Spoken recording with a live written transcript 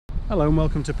Hello and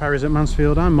welcome to Perry's at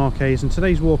Mansfield. I'm Mark Hayes and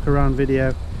today's walk around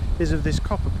video is of this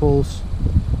Copper Pulse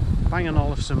Bang &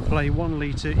 Olufsen Play 1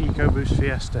 litre EcoBoost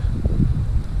Fiesta.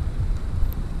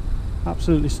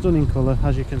 Absolutely stunning colour,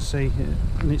 as you can see,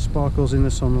 and it sparkles in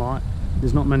the sunlight.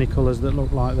 There's not many colours that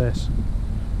look like this.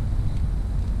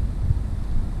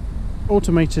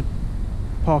 Automated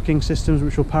parking systems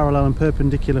which will parallel and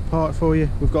perpendicular park for you.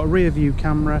 We've got a rear view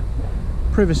camera,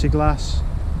 privacy glass,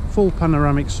 full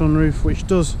panoramic sunroof which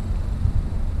does,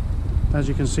 as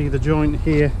you can see, the joint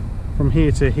here, from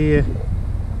here to here,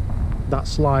 that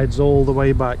slides all the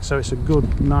way back, so it's a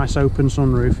good nice open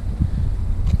sunroof.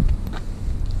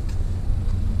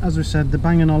 As we said, the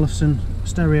Bang & Olufsen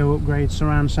stereo upgrade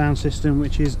surround sound system,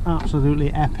 which is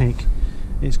absolutely epic.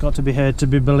 It's got to be heard to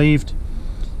be believed.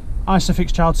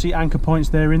 Isofix child seat anchor points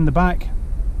there in the back.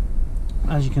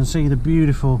 As you can see, the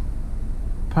beautiful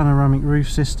panoramic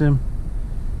roof system.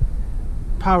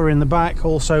 Power in the back,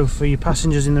 also for your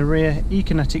passengers in the rear.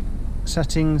 E-kinetic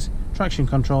settings, traction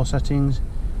control settings,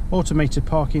 automated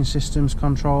parking systems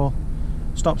control,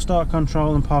 stop start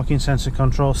control and parking sensor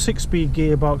control. 6-speed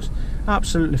gearbox,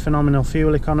 absolutely phenomenal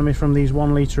fuel economy from these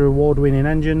 1 litre award-winning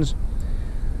engines.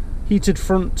 Heated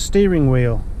front steering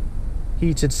wheel,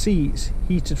 heated seats,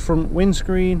 heated front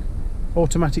windscreen,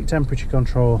 automatic temperature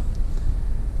control.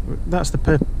 That's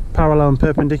the parallel and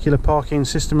perpendicular parking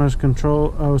system I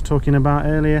was talking about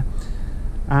earlier,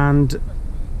 and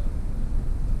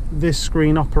this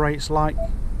screen operates like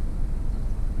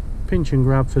pinch and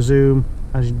grab for zoom,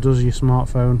 as it does your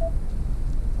smartphone.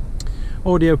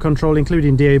 Audio control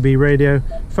including DAB radio,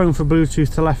 phone for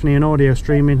Bluetooth telephony and audio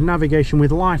streaming, navigation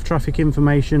with live traffic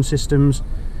information systems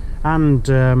and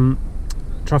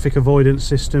traffic avoidance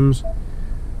systems,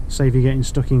 save you getting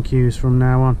stuck in queues from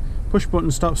now on. Push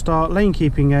button stop start, lane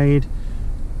keeping aid.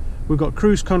 We've got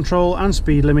cruise control and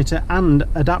speed limiter and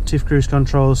adaptive cruise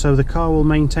control, so the car will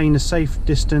maintain a safe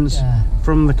distance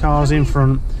from the cars in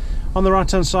front. On the right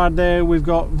hand side there we've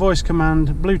got voice command,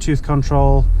 Bluetooth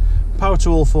control, power to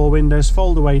all 4 windows,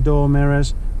 fold away door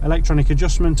mirrors, electronic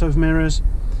adjustment of mirrors,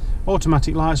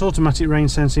 automatic lights, automatic rain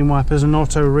sensing wipers and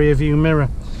auto rear view mirror.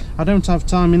 I don't have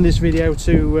time in this video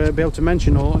to be able to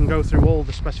mention all and go through all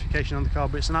the specification on the car,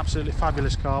 but it's an absolutely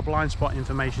fabulous car, blind spot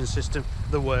information system,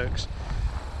 the works.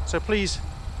 So please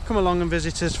come along and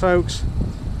visit us, folks.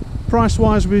 Price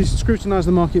wise, we scrutinise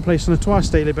the marketplace on a twice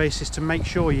daily basis to make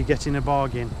sure you're getting a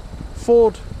bargain.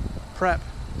 Ford prep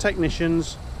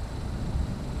technicians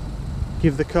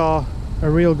give the car a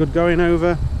real good going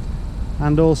over,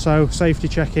 and also safety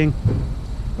checking,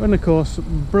 and of course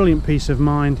brilliant peace of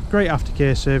mind. Great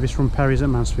aftercare service from Perry's at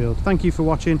Mansfield. Thank you for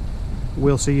watching.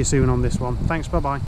 We'll see you soon on this one. Thanks, bye bye.